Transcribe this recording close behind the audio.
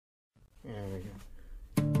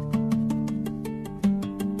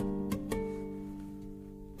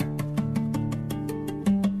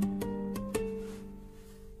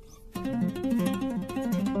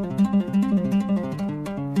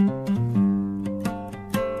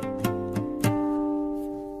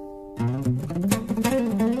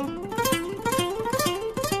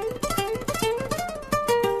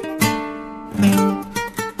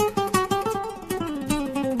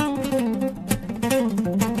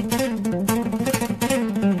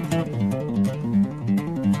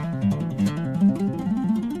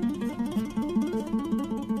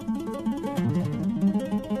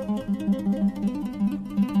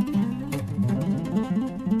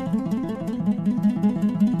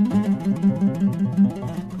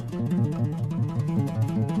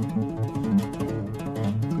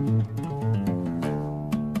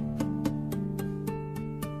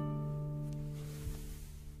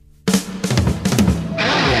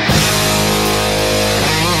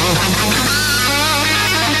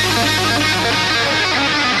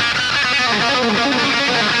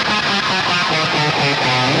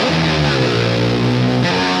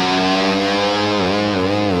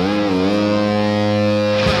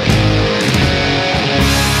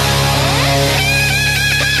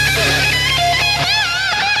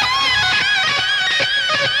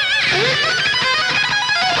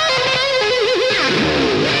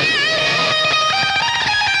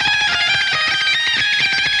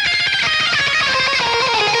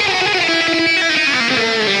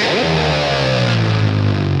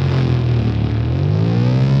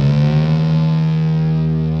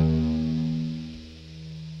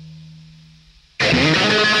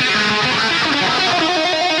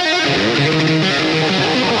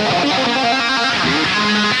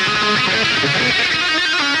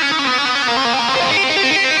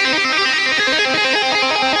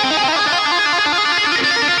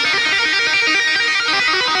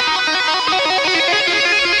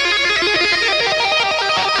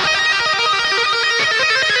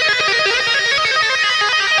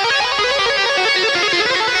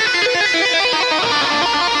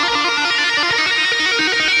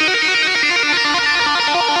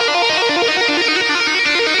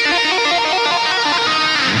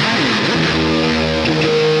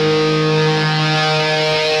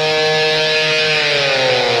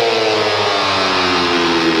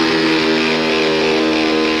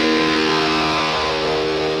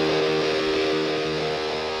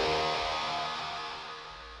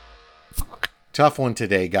Tough one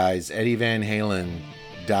today, guys. Eddie Van Halen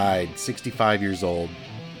died, 65 years old.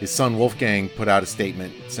 His son Wolfgang put out a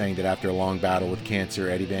statement saying that after a long battle with cancer,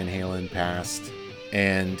 Eddie Van Halen passed.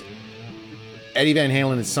 And Eddie Van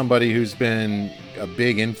Halen is somebody who's been a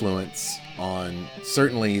big influence on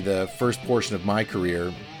certainly the first portion of my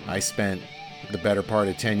career. I spent the better part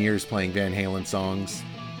of 10 years playing Van Halen songs,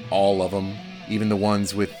 all of them, even the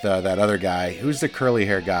ones with that other guy. Who's the curly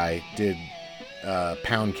hair guy? Did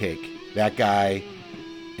Pound Cake. That guy,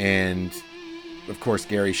 and of course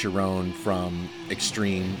Gary Cherone from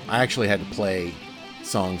Extreme. I actually had to play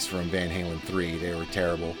songs from Van Halen 3. They were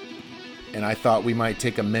terrible. And I thought we might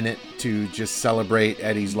take a minute to just celebrate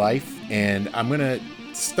Eddie's life. And I'm going to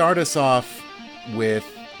start us off with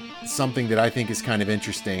something that I think is kind of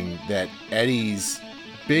interesting, that Eddie's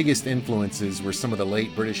biggest influences were some of the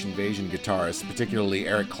late British Invasion guitarists, particularly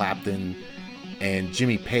Eric Clapton and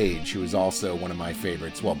Jimmy Page, who is also one of my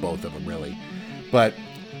favorites. Well, both of them, really. But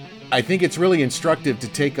I think it's really instructive to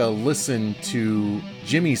take a listen to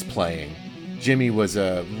Jimmy's playing. Jimmy was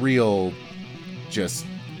a real, just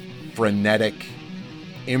frenetic,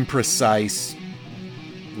 imprecise,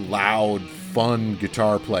 loud, fun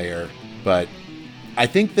guitar player. But I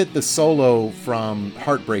think that the solo from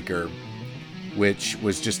Heartbreaker, which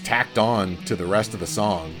was just tacked on to the rest of the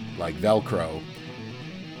song, like Velcro,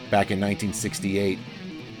 back in 1968,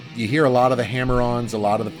 you hear a lot of the hammer-ons, a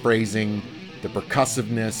lot of the phrasing, the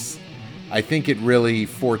percussiveness. I think it really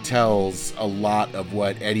foretells a lot of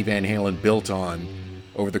what Eddie Van Halen built on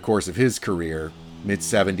over the course of his career,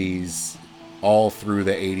 mid-70s, all through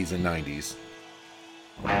the 80s and 90s.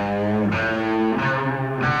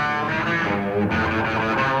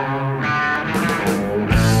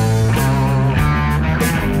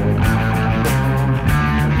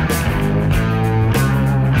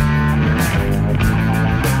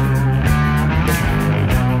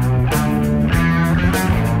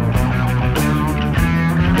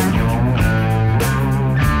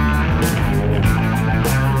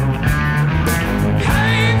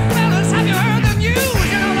 Hey fellas, have you heard the news?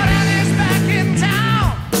 You know that Eddie's back in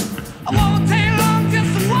town. I want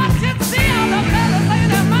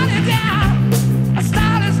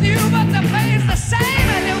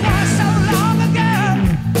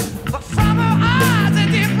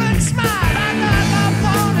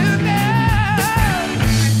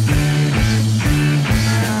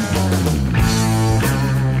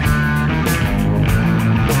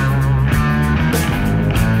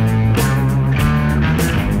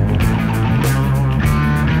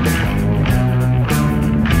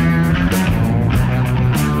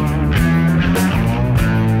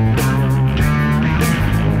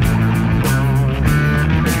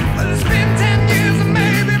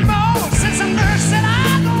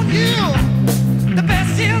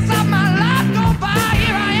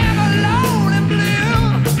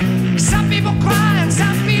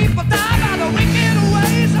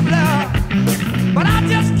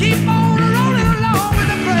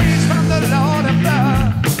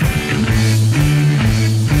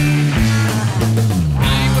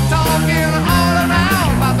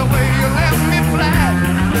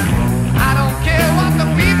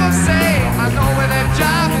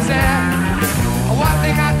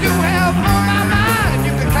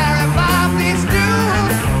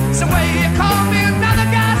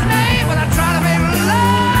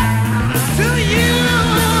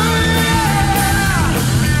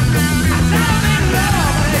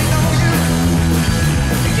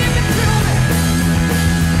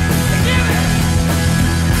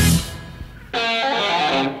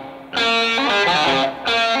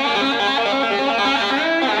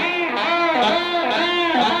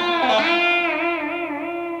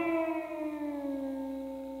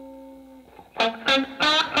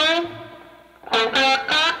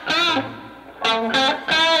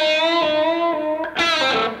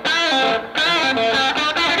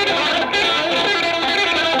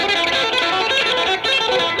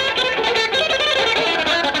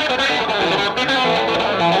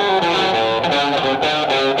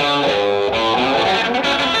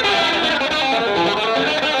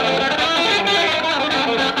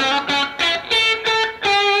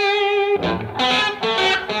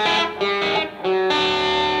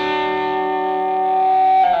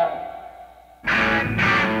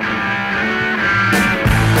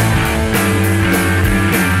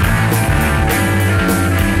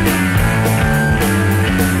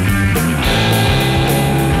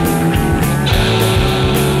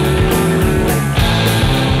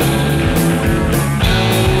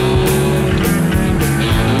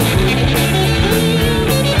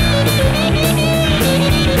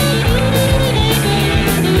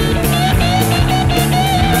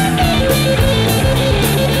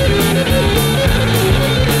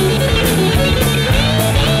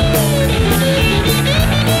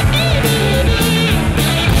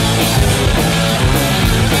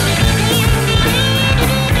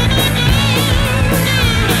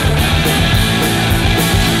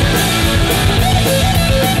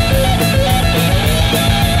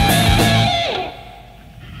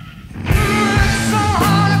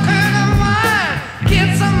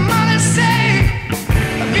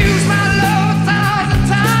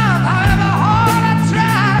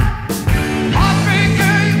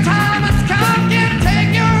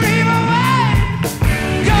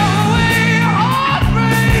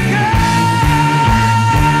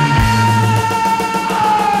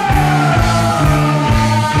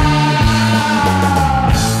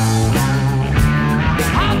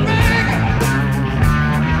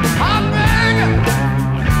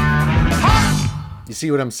see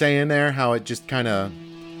what I'm saying there? How it just kind of,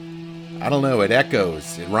 I don't know, it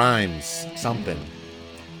echoes, it rhymes, something.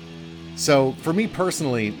 So for me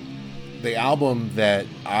personally, the album that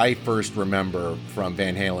I first remember from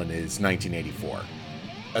Van Halen is 1984.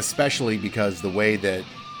 Especially because the way that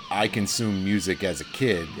I consumed music as a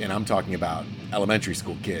kid, and I'm talking about elementary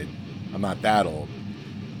school kid, I'm not that old,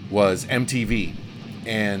 was MTV.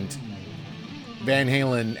 And Van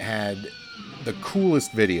Halen had the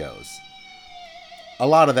coolest videos. A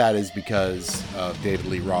lot of that is because of David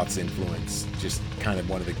Lee Roth's influence, just kind of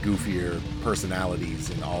one of the goofier personalities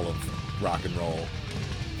in all of rock and roll,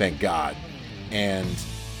 thank God. And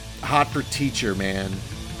Hot for Teacher, man,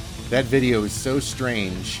 that video is so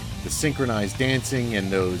strange. The synchronized dancing and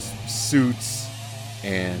those suits,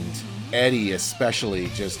 and Eddie especially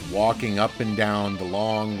just walking up and down the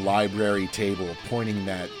long library table, pointing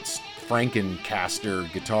that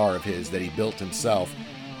Frankencaster guitar of his that he built himself,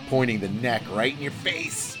 pointing the neck right in your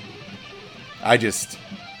face.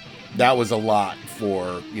 That was a lot for,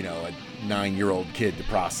 a 9-year-old kid to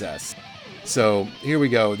process. So here we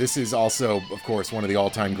go. This is also, of course, one of the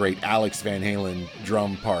all-time great Alex Van Halen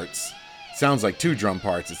drum parts. Sounds like 2 drum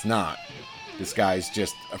parts. It's not. This guy's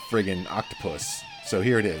just a friggin' octopus. So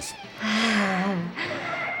here it is.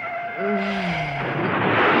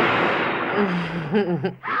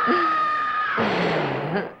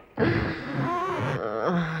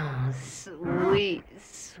 Sweet,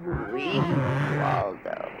 sweet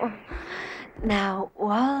Waldo. Now,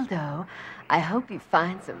 Waldo, I hope you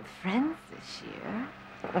find some friends this year.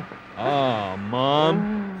 Oh,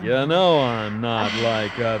 Mom, you know I'm not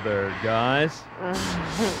like other guys.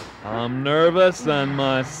 I'm nervous and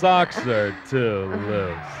my socks are too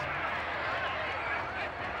loose.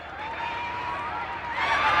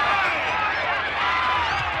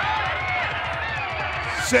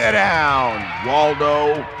 Sit down,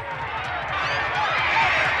 Waldo.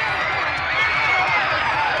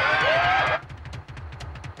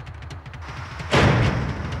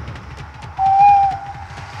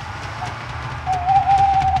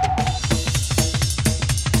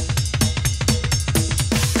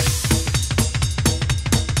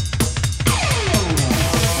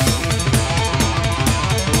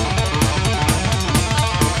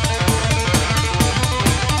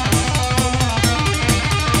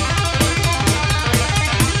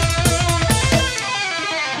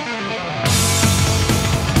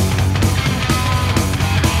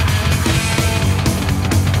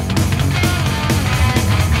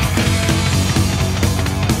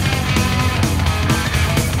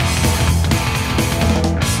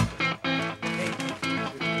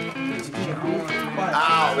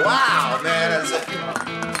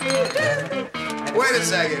 Wait a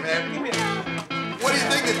second, man. What do you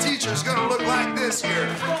think the teacher's gonna look like this year?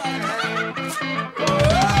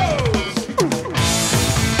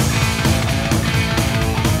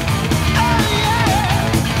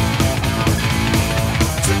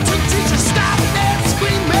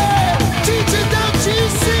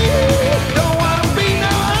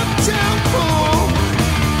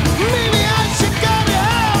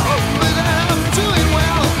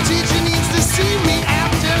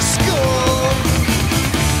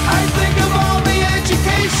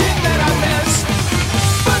 That I missed,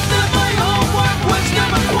 but then my homework was not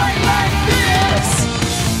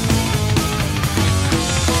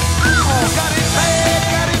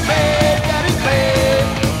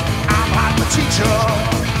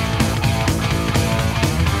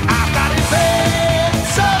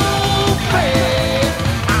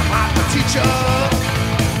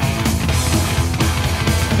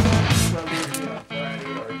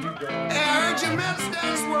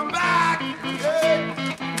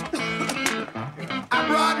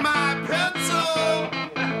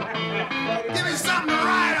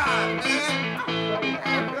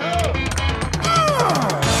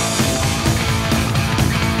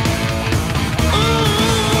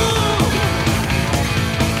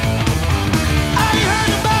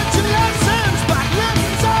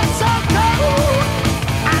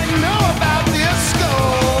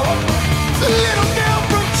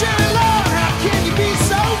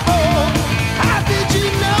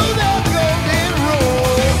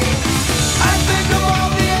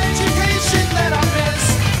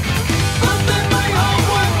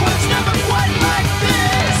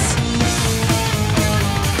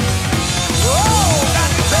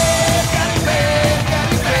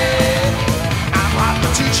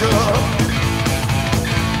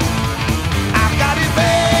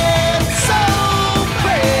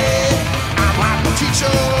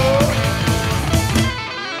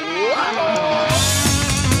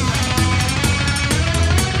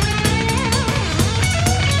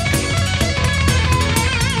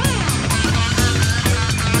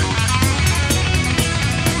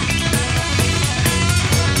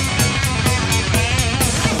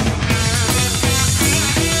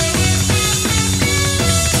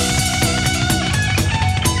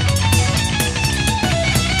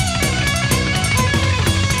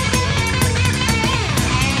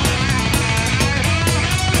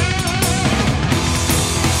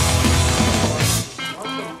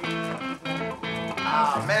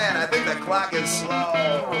the clock is slow.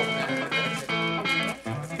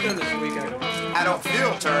 I don't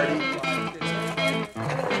feel dirty.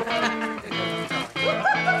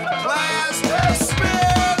 Class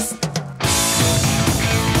dismissed.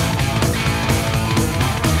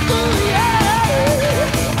 Ooh,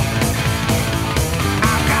 yeah.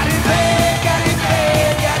 I've got it bad, got it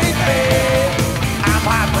bad, got it bad. I'm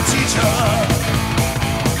like my teacher.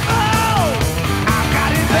 Oh, I've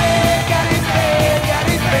got it bad, got it bad, got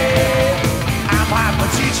it bad. I'm like my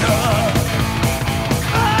teacher.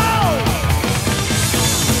 Oh.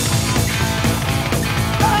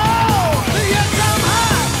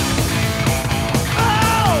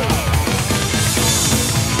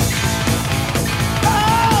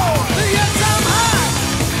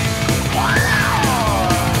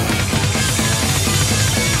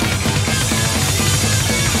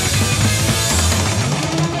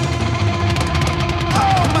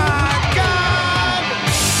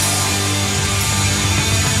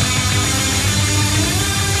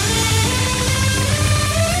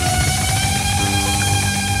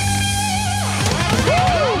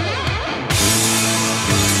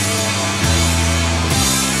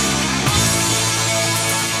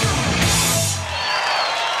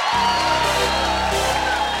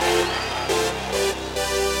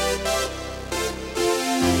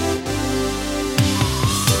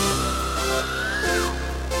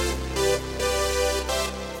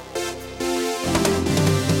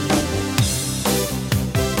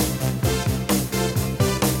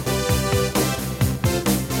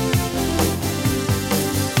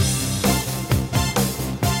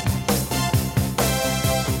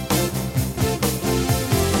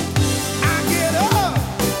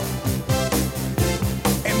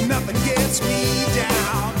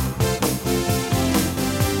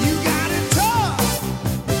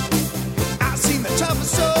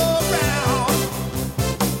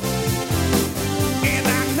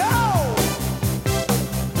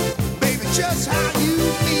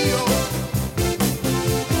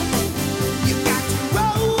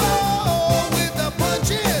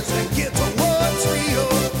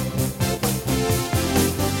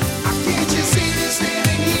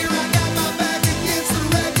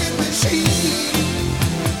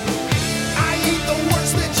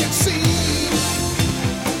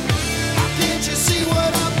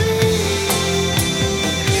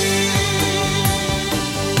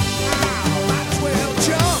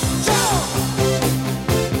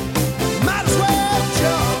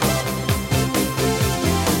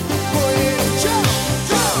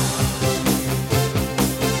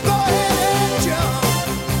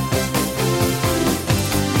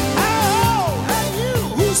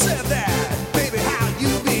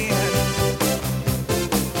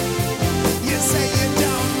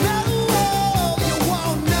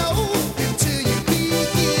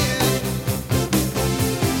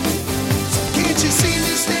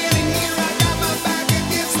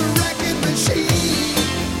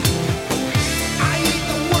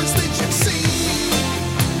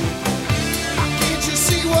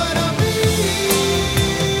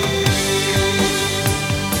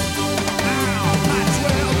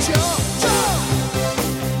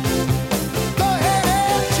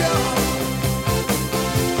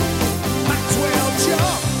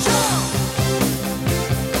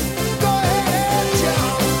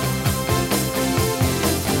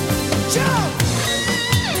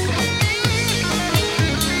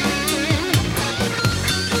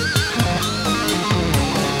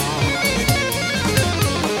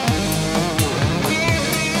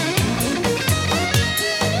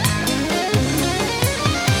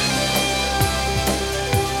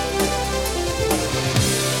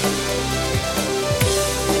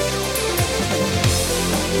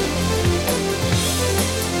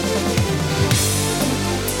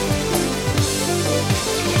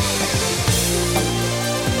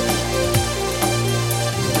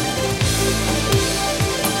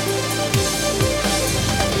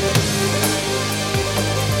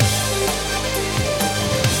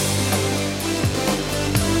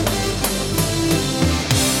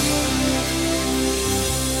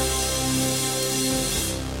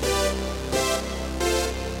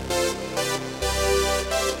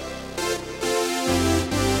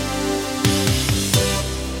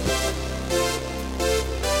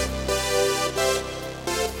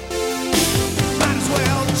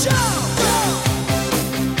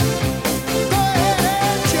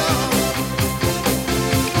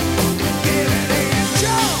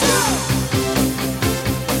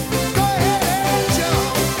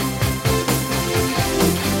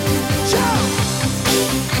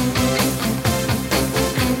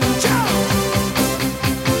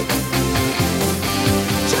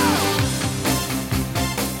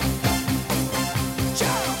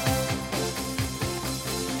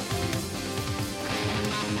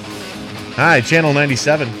 Hi, Channel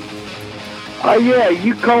 97. Yeah,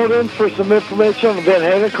 you called in for some information on the Van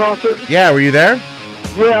Halen concert? Yeah, were you there?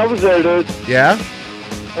 Yeah, I was there, dude. Yeah?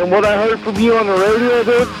 And what I heard from you on the radio,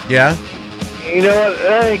 dude, Yeah? you know what?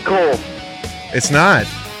 That ain't cool. It's not.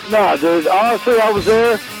 Nah, dude. Honestly, I was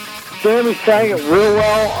there. Sammy sang it real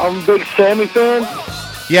well. I'm a big Sammy fan.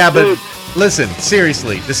 Yeah, but Dude. listen,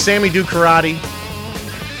 seriously, does Sammy do karate?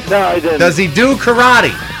 No, he didn't. Does he do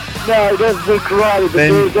karate? No, he doesn't do karate. But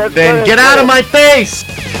dude, Then get out of my face!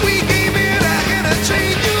 We came here to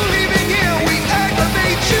entertain you, leaving here we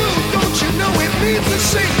aggravate you. Don't you know it means the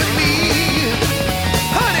same to me?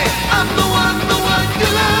 Honey, I'm the one you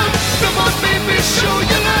love. Come on, baby, show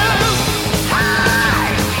your love.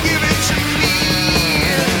 Hi, give it to me.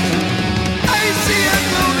 I see a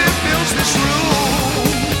glow that fills this room.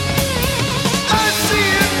 I see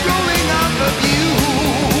it rolling off of you.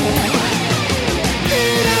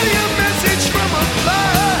 Hear your message from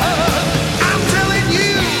above. I'm telling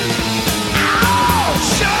you. Oh,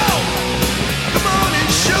 show. Come on and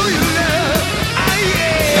show your love. Ah,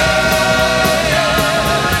 yeah.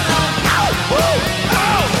 Oh, woo.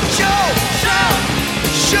 Oh, show.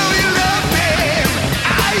 Show your love, man.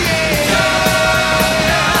 Ah, yeah.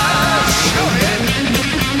 Show it.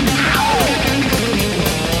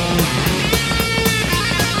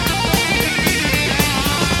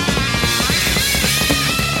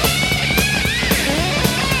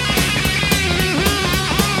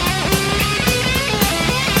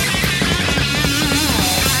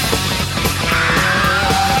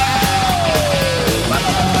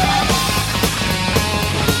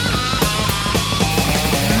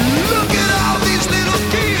 Look at all these little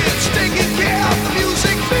kids taking care of the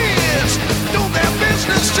music biz. Don't their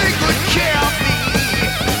business take good care of me?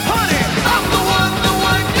 Honey, I'm the one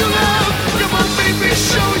you love. Come on, baby,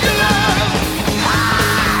 show your love.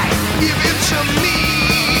 Hi, give it to me.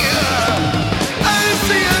 I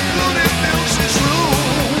see a glow that fills this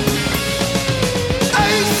room. I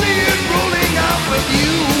see it rolling off of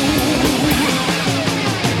you.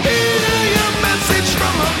 Hear your message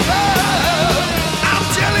from above. I'm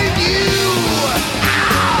telling you.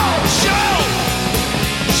 Ow, show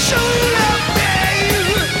your love,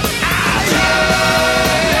 babe. Ah,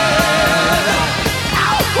 yeah.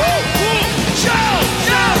 Ow, woo, woo.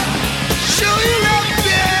 Show your love,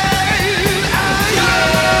 babe. Ah,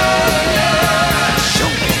 yeah. Show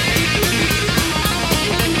me.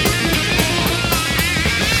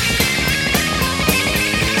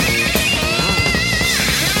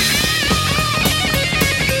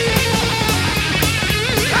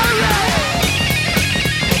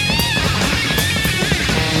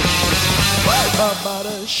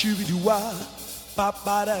 Ba-ba-da shoo-be-doo-wah,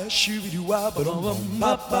 ba-ba-da shoo-be-doo-wah, ba-dum-bum,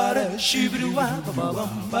 ba-ba-da shoo-be-doo-wah, ba-ba-bum,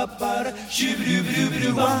 ba-ba-da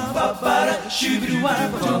shoo-be-doo-be-doo-be-doo-wah, ba-ba-da shoo-be-doo-wah,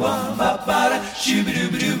 ba-ba-bum, ba-ba-da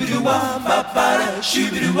shoo-be-doo-be-doo-be-doo-wah, ba-ba-da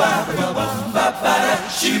shoo-be-doo-wah, ba-ba-bum, ba-ba-da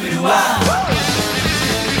shoo-be-doo-wah.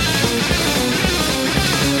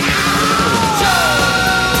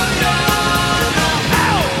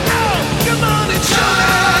 Come on and show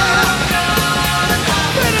love.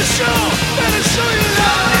 Better show your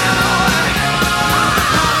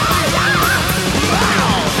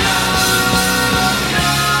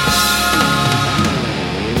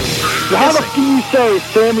How the fuck can you say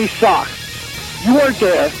Sammy sucks? You weren't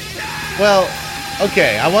there. Well,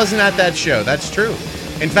 okay, I wasn't at that show. That's true.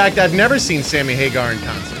 In fact, I've never seen Sammy Hagar in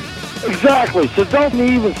concert. Exactly. So don't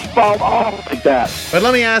even spout off like that. But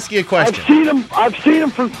let me ask you a question. I've seen him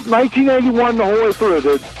from 1981 the whole way through,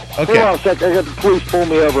 dude. Okay. Hold on a sec. I got the police pull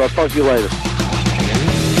me over. I'll talk to you later.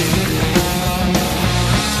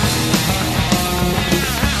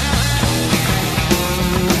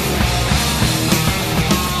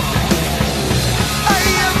 I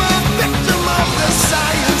am a victim of the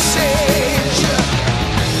science age,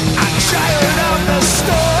 a child of the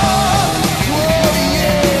storm. Oh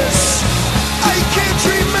yes, I can't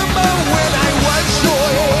remember when I was your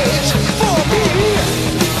age. For me,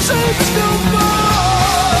 so it's no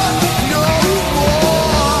more, no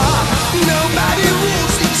more, no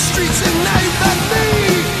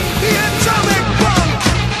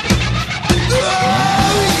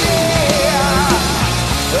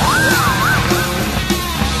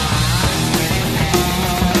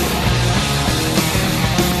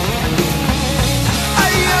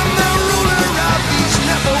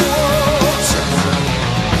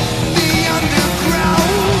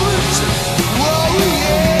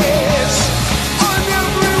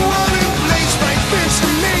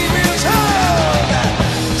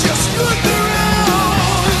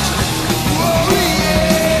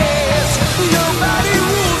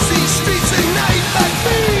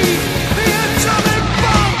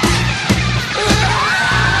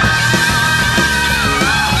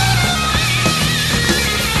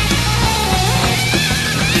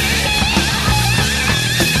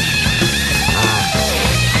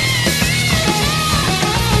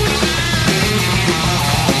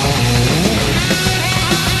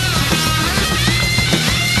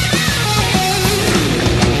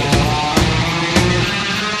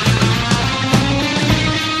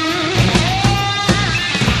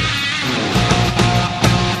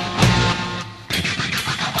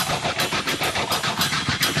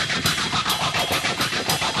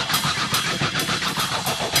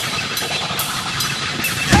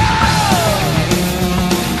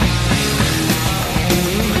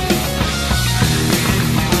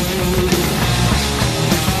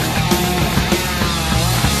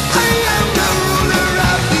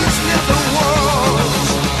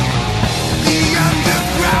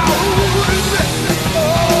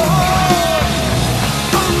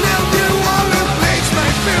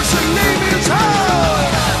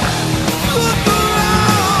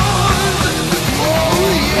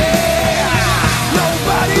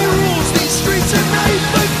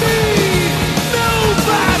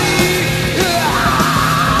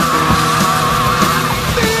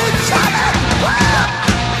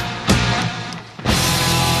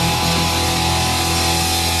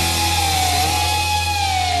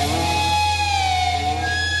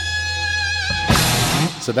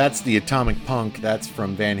So that's the Atomic Punk. That's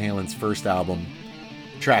from Van Halen's first album.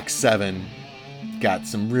 Track 7 got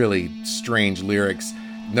some really strange lyrics.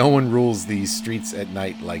 No one rules these streets at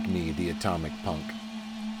night like me, the Atomic Punk.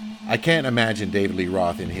 I can't imagine David Lee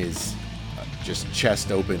Roth in his just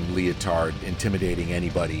chest open leotard intimidating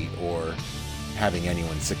anybody or having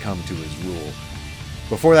anyone succumb to his rule.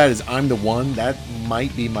 Before that is I'm the One. That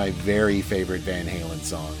might be my very favorite Van Halen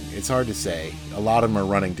song. It's hard to say. A lot of them are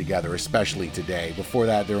running together, especially today. Before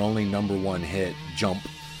that, their only #1 hit, Jump,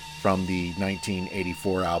 from the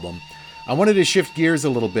 1984 album. I wanted to shift gears a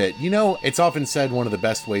little bit. You know, it's often said one of the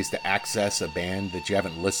best ways to access a band that you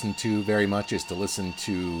haven't listened to very much is to listen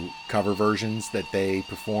to cover versions that they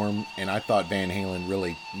perform, and I thought Van Halen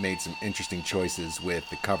really made some interesting choices with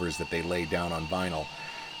the covers that they laid down on vinyl.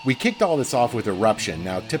 We kicked all this off with Eruption.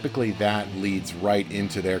 Now, typically that leads right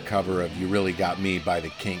into their cover of You Really Got Me by the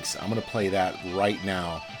Kinks. I'm going to play that right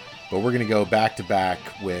now, but we're going to go back to back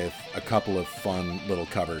with a couple of fun little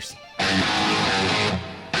covers.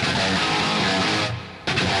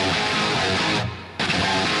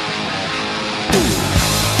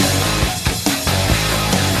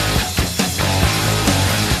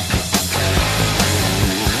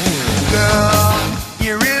 Girl,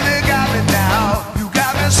 you really got me now. You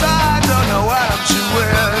got me so I don't know what I'm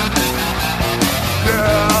doing.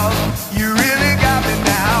 Girl, you really got me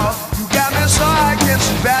now. You got me so I can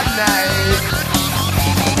sleep at night.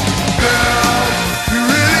 Girl, you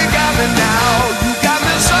really got me now. You got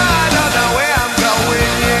me so I don't know where I'm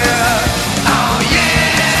going, yeah. Oh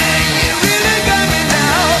yeah, you really got me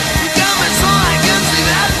now. You got me so I can sleep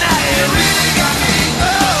at night. You really got me.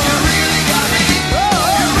 Oh, you really got me. Oh,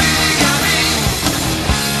 you really got me.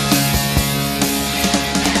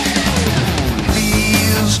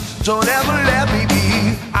 Please don't ever let me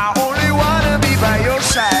be. I only wanna be by your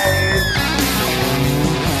side.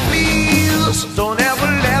 Please don't ever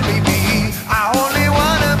let me be. I only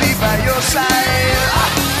wanna be by your side.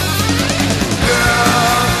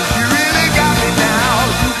 Girl, you really got me now.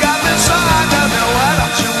 You got me so I don't know what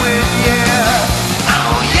I'm doing, yeah.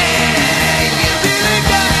 Oh yeah, you really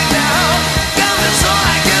got me now. Got me so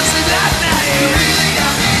I can sleep at night. You really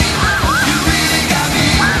got me. You really got me.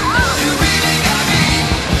 You really got me.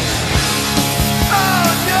 Oh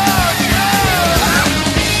no, no.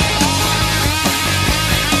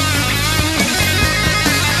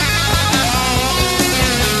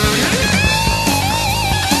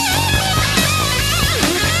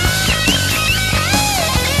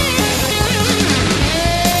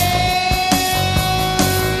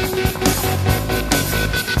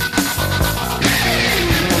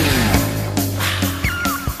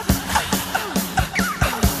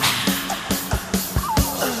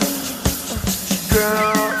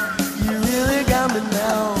 Girl, you really got me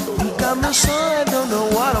now. You got me so I don't know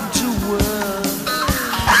what I'm doing.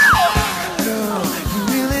 Girl, you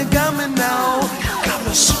really got me now. You got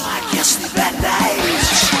me so I can't sleep at night.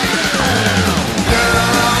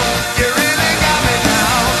 Girl, you really got me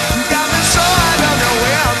now. You got me so I don't know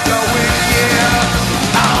where I'm going, yeah.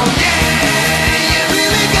 Oh yeah, you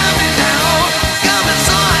really got me now. Got me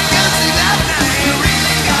so I can't sleep at night. You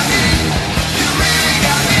really got me. You really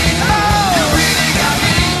got me. Oh, you really got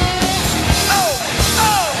me. Oh,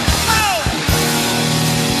 oh, oh.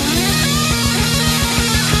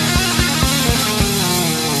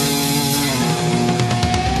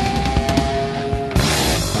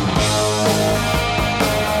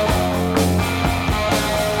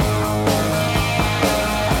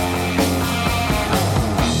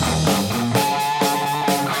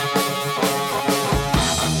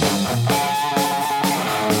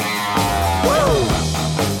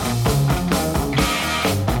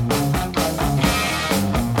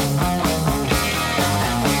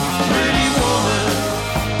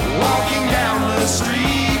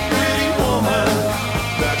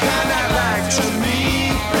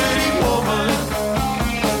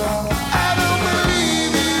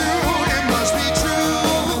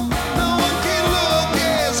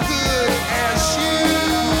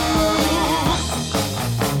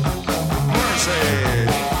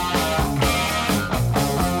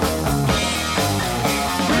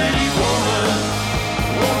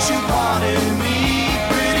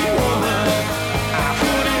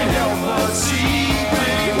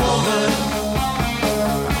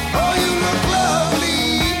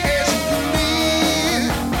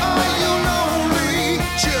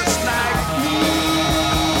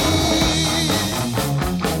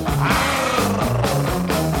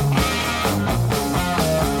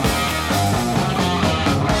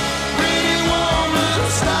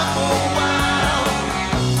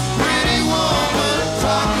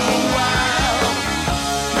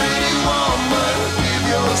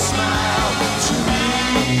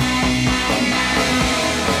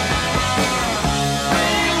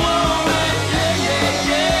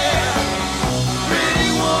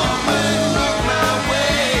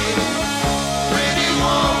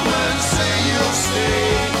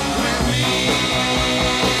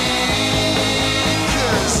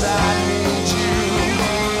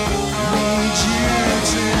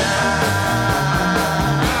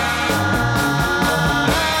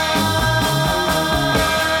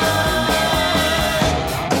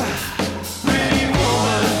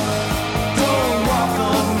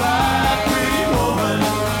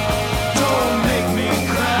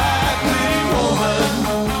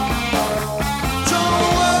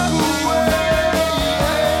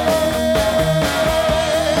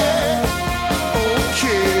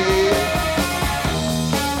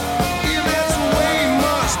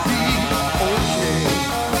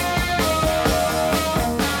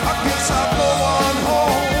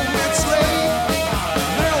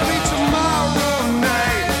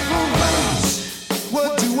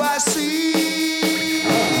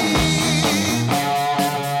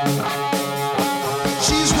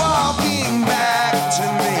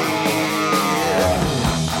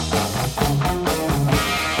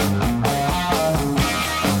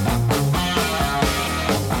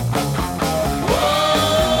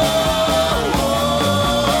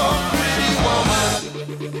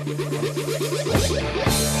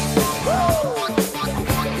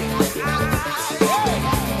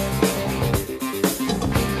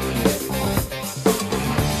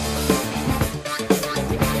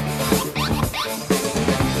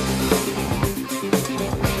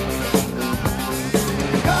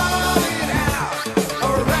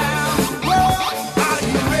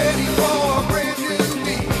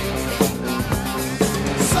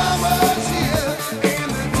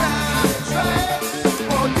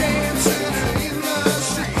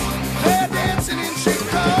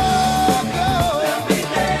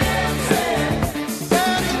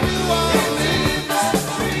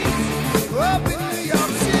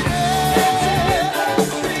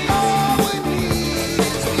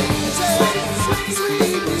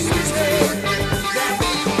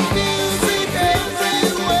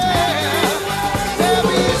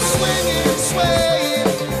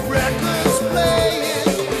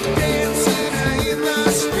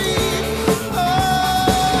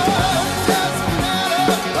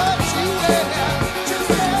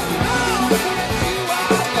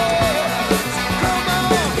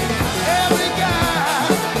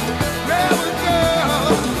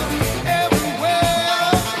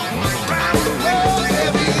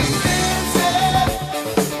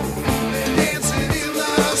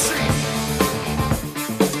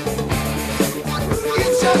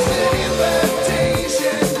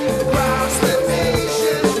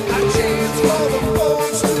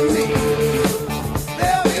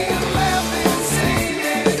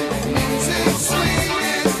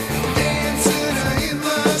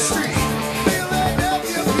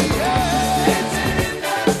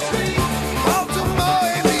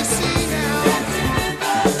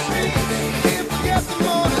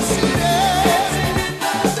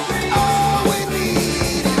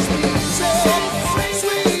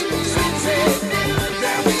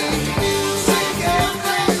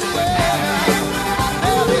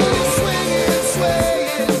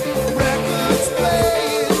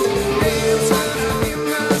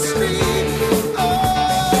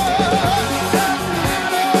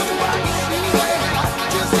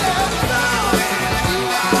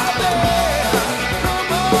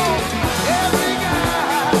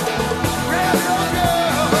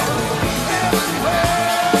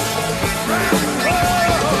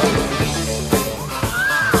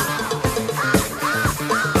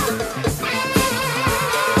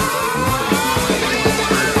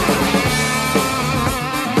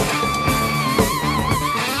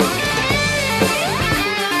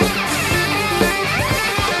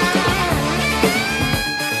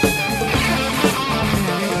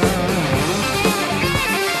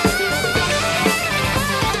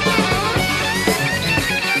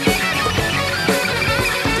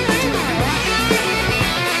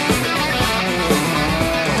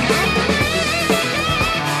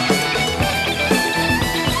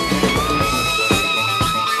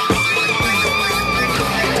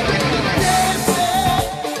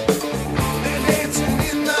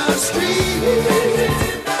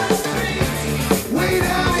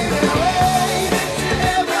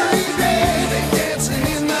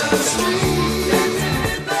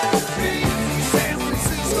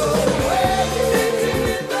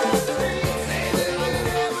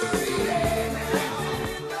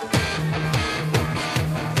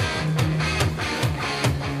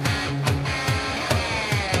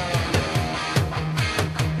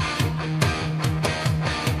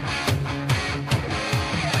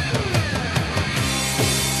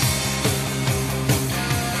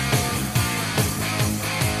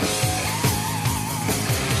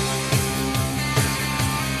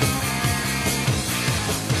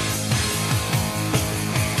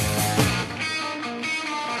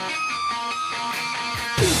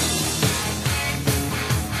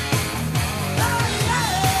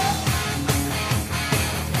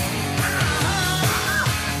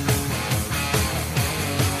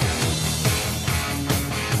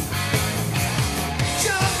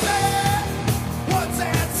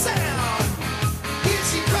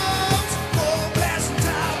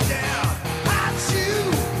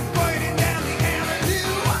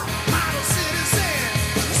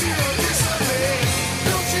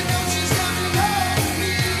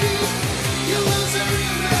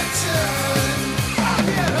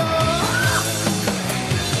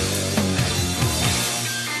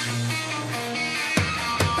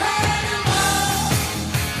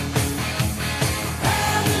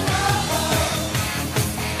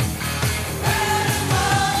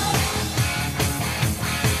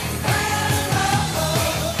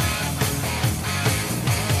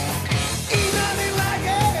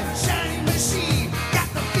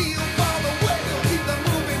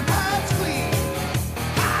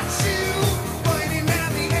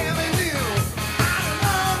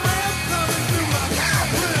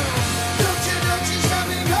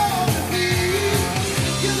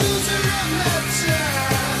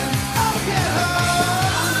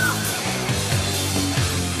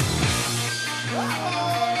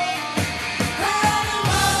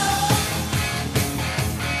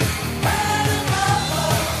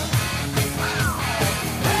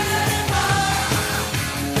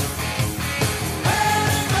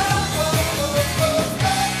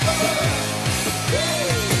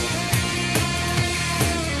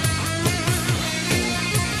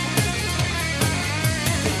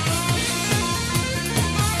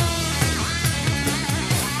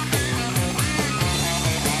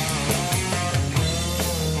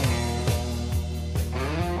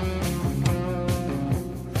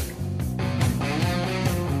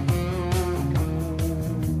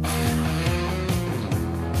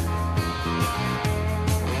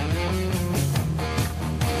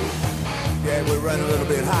 running a little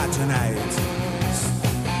bit hot tonight.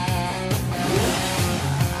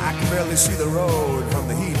 I can barely see the road from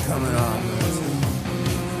the heat coming on.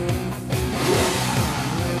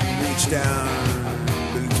 Reach down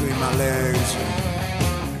between my legs,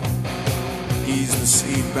 ease the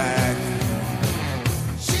seat back.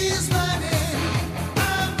 She's running,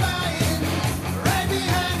 I'm flying, right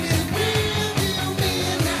behind it, real me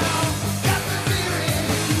now. Got the feeling,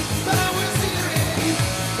 but I was hearing,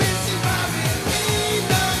 busy bobbing, ain't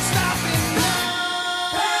no stopping now.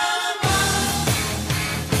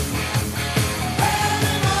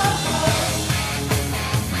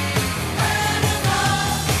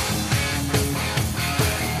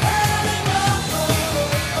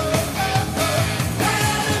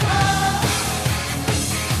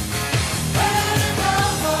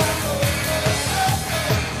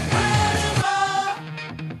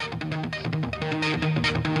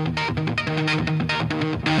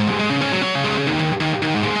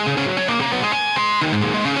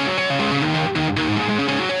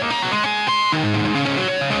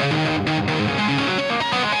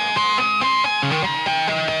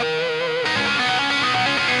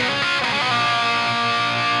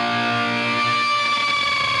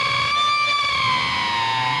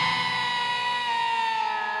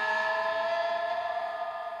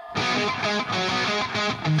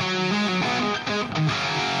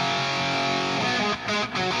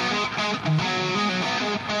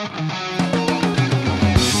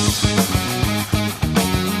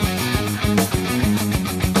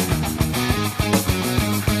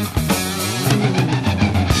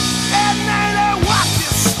 At night I walk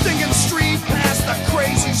this stinking street past the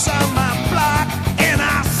crazies on my block, and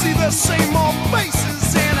I see the same old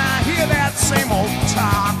faces and I hear that same old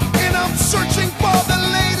talk. And I'm searching for the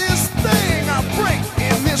latest thing I break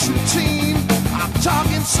in this routine. I'm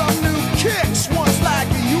talking some new kicks, ones like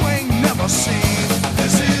you ain't never seen.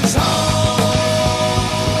 This is home.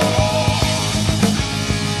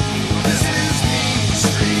 This is Main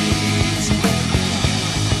Street.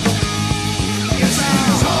 This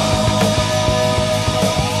is home.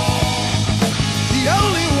 The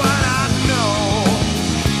only one I know.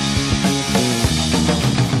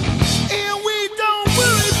 And we don't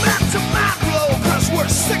worry back to my blow, 'cause we're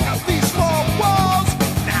sick of these four walls.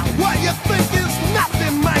 Now what you think is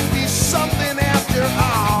nothing might be something after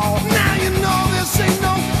all. Now you know this ain't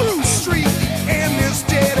no through street, and this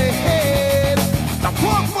dead ahead. The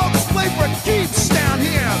poor folks play for keeps down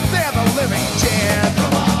here, they're the living dead.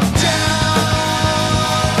 Come on down,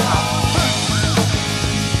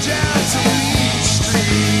 down to Main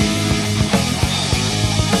Street.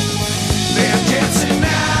 They're dancing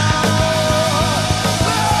now,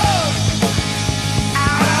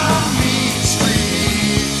 out on Main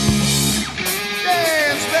Street.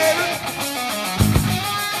 Dance, baby.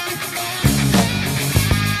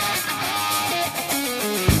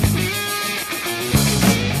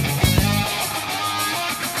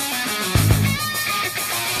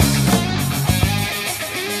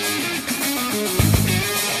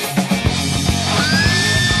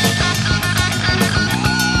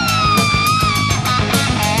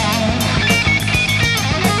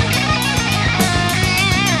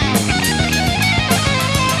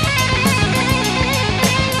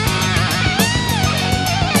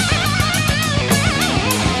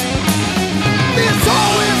 It's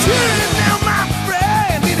always here now, my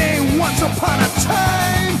friend. It ain't once upon a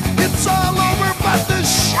time. It's all over but the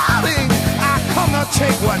shouting. I come to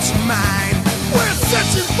take what's mine. We're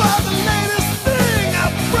searching for the latest thing I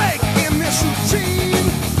break in this routine.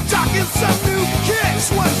 Talking some new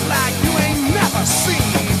kicks, ones like you ain't never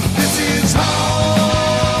seen. This is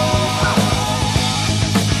home.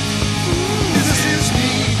 This is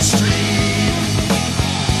Main Street.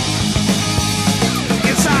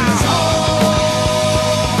 It's our home.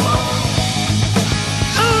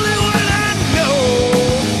 Only one I know.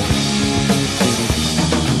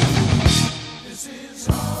 This is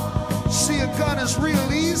home. See, a gun is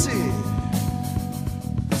real easy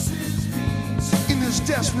in this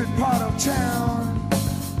desperate part of town.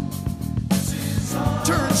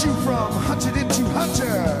 Turns you from hunted into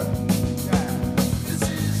hunter.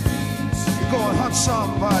 You go and hunt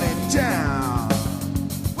somebody down.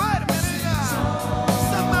 Wait a minute now.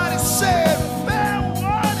 Somebody said, fair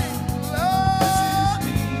warning, Lord.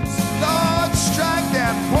 Lord, strike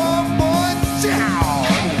that poor boy down.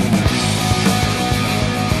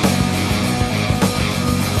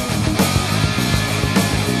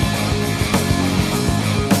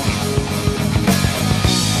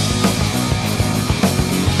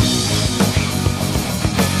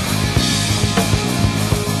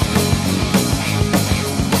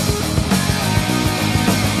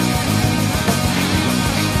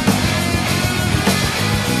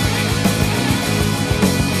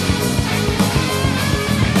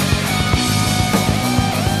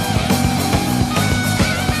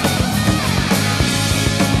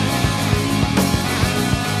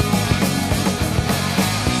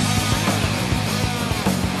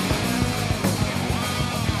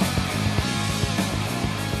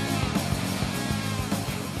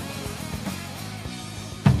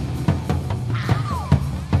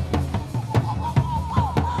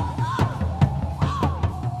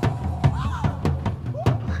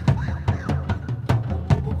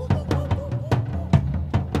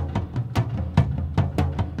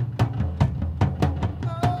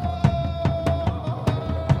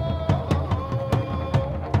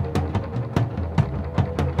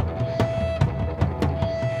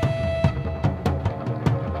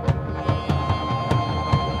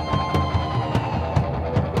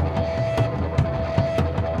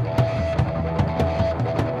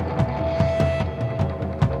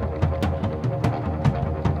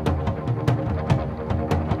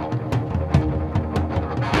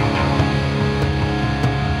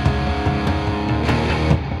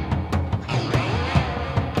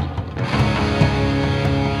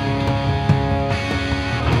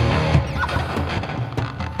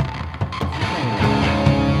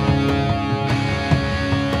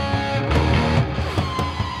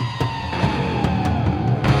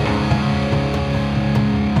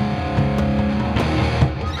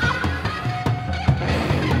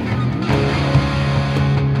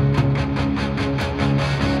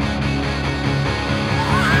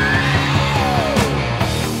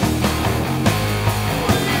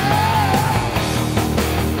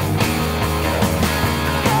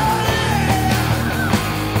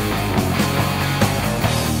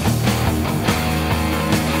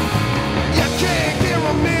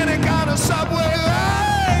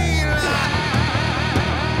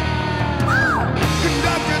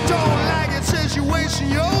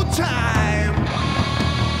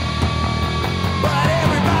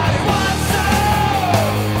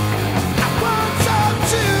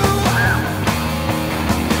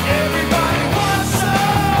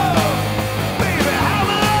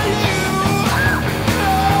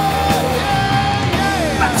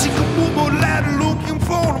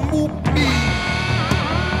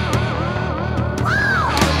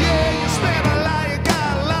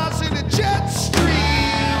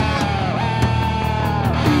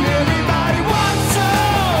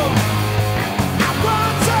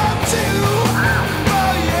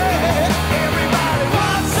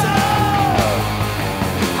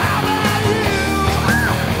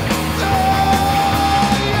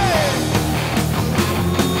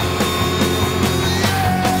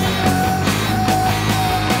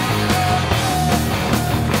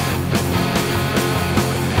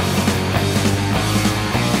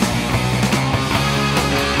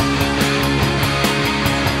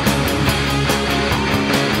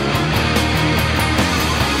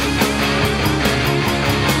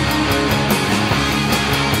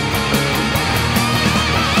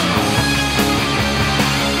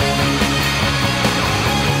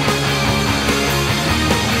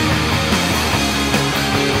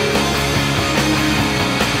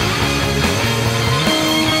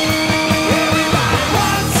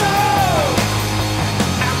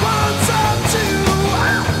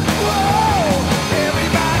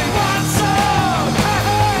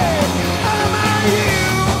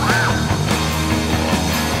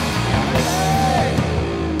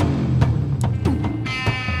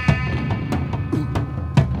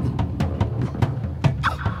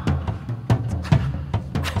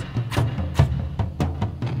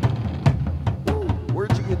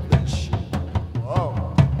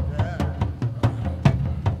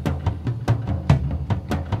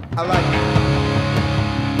 I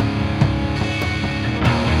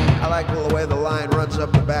like the way the line runs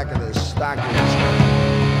up the back of the stockings.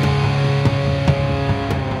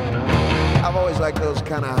 I've always liked those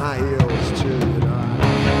kind of high heels too, you know.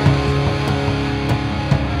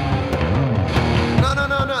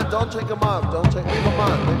 No, don't take them off. Leave them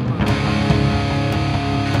on.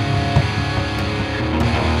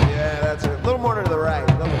 Yeah, that's it. A little more to the right.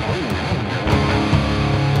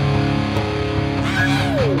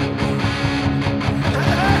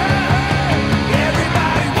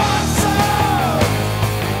 Everybody wants some.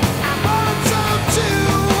 I want some too.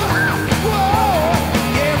 Whoa.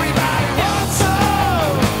 Everybody wants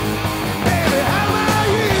some. Baby, how about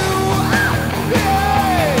you?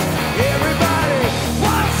 Yeah. Everybody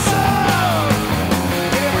wants some.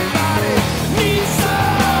 Everybody needs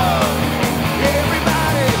some.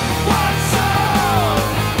 Everybody wants some.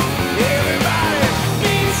 Everybody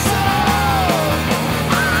needs some.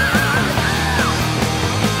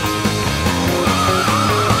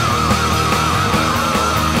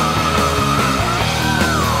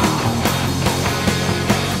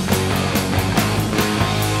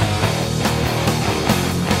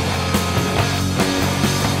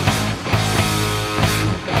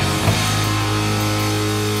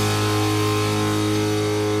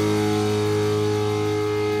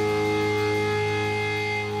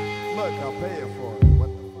 Look, I'll pay you for it. What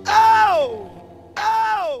the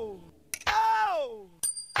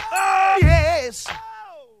Oh, yes.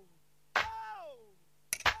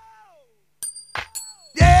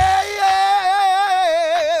 Yeah.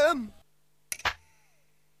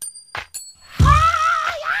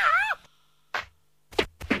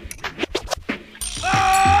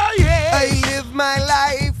 Oh, yeah. I live my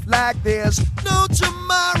life like there's no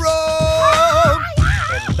tomorrow.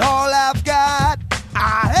 And all I've got,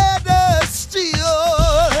 I had to steal.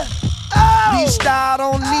 At least I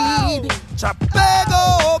don't need to beg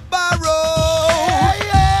or borrow.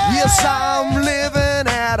 Yes, I'm living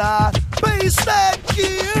at a pace that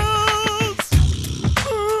kills.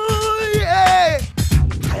 Ooh, yeah.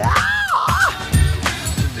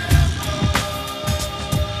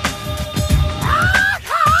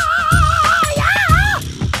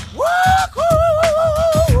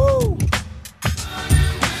 Woo-hoo.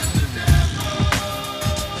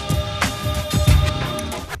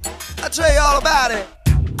 I'll tell you all about it.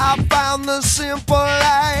 I found the simple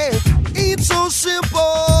life ain't so simple.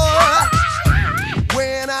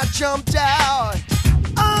 When I jumped out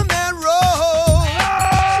on that road,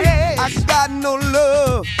 I got no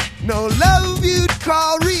love you'd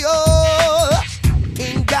call real.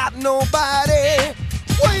 Ain't got nobody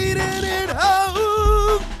waiting at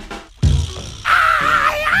home.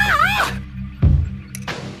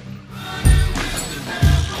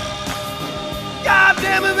 God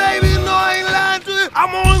damn it, baby, no, I ain't lying to you.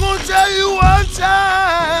 I'm only gonna tell you one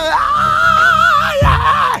time.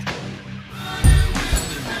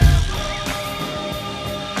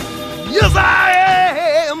 Yes, I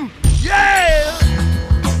am. Yeah.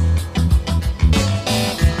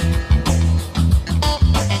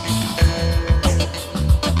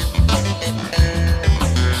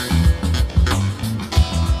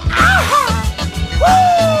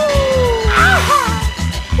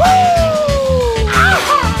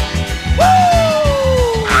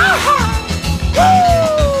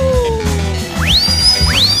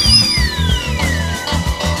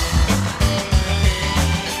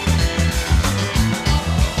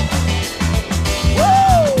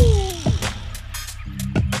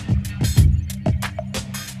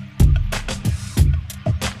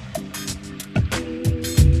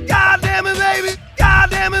 God damn it, baby. God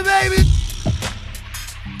damn it, baby.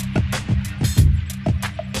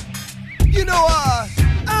 You know, I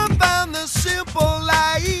found the simple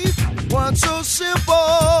life wasn't so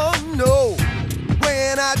simple. No,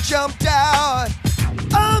 when I jumped out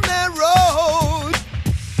on that road,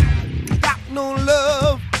 got no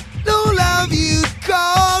love you'd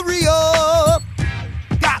call real.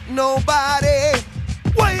 Got nobody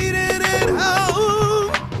waiting at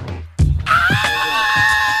home.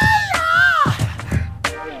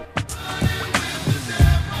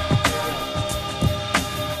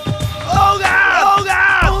 Oh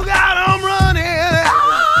God, I'm running.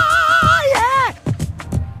 Oh yeah.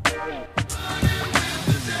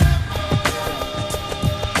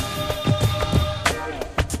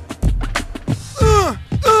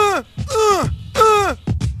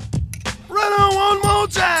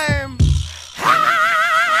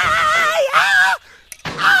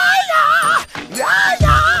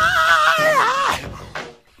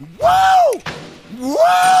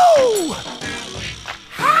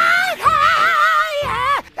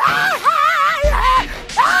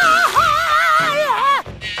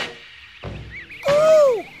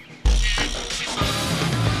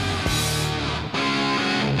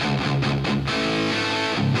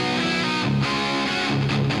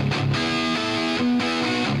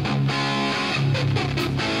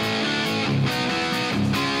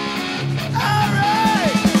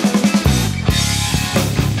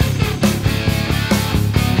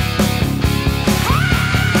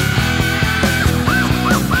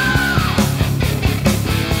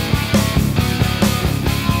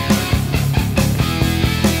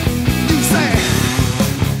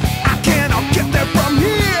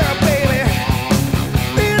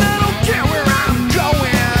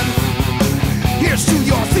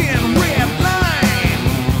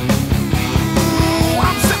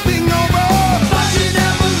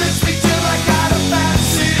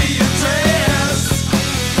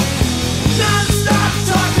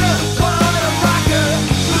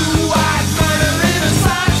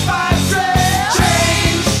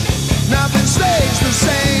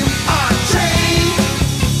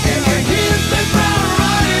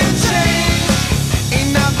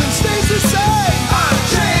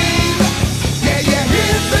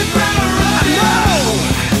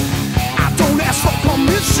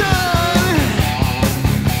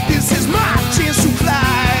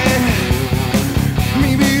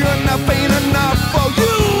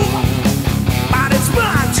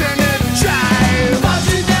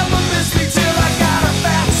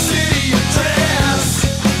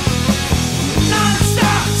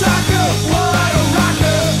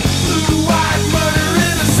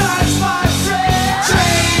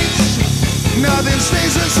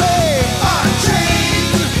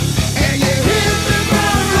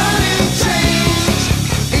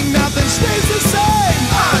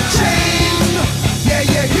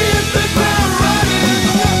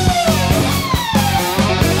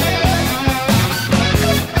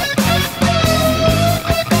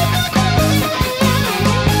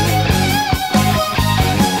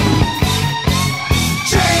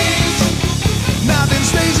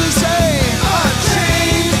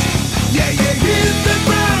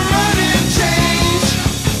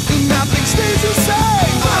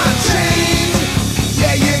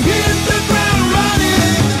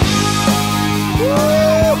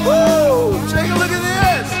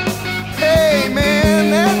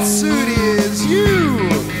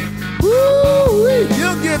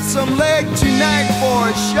 get some leg tonight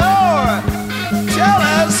for sure. Tell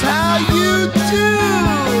us how you do.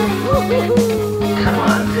 Come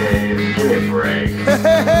on, Dave, give me a break.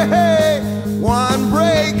 Hey, one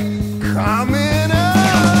break coming up.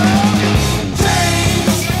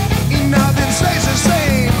 Change, ain't nothing stays the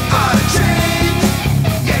same. Out of change,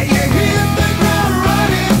 yeah, you hit the ground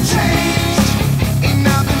running. Change, ain't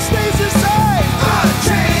nothing stays the same. Out of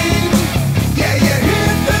change, yeah, you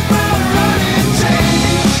hit the ground running.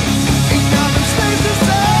 Change, ain't nothing stays the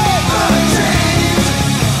same. Out of change,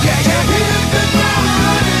 yeah, you hit the ground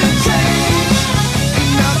running. Change,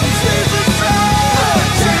 ain't nothing stays the same. Out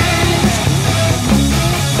of change.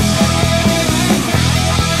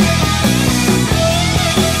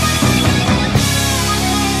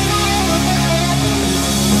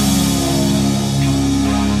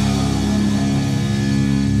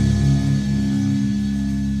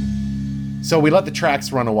 So we let the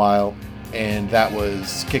tracks run a while, and that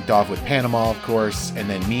was kicked off with Panama, of course, and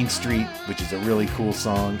then Mean Street, which is a really cool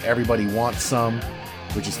song. Everybody Wants Some,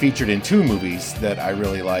 which is featured in two movies that I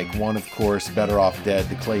really like. One, of course, Better Off Dead,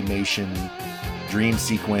 the claymation dream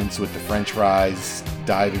sequence with the french fries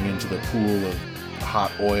diving into the pool of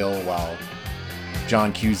hot oil while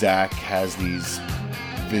John Cusack has these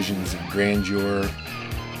visions of grandeur.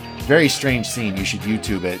 Very strange scene. You should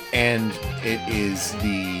YouTube it. And it is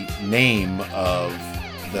the name of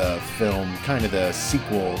the film, kind of the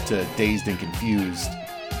sequel to Dazed and Confused.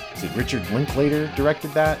 Is it Richard Linklater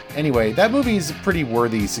directed that? Anyway, that movie is a pretty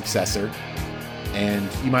worthy successor, and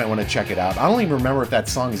you might want to check it out. I don't even remember if that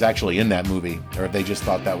song is actually in that movie, or if they just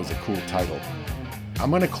thought that was a cool title.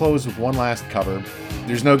 I'm going to close with one last cover.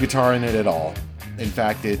 There's no guitar in it at all. In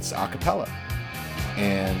fact, it's a cappella.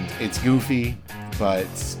 And it's goofy, but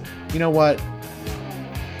you know what?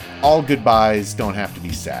 All goodbyes don't have to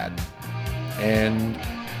be sad. And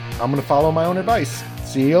I'm going to follow my own advice.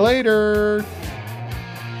 See you later.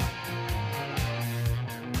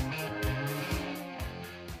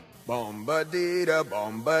 Bomba-dee-da,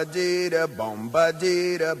 bomba-dee-da,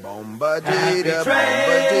 bomba-dee-da, bomba-dee-da,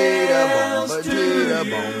 bomba-dee-da, bomba-dee-da,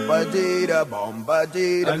 bomba-dee-da,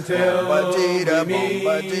 bomba-dee-da, until bomba-dee-da, we meet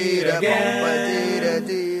bomba-dee-da, again.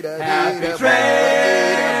 bomba-dee-da, Happy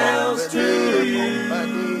trails to you.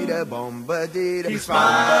 bomba-dee-da, bomba-dee-da, Keep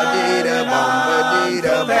smiling bomba-dee-da,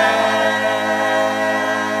 until then.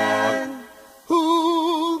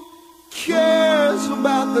 Who cares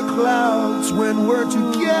about the clouds when we're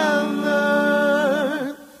together?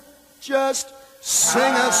 Just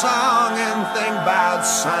sing a song and think about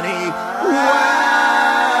sunny weather.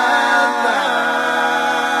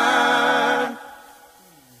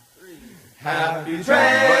 Happy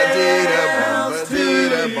trails to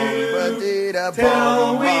you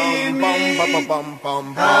till we meet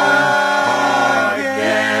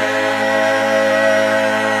again.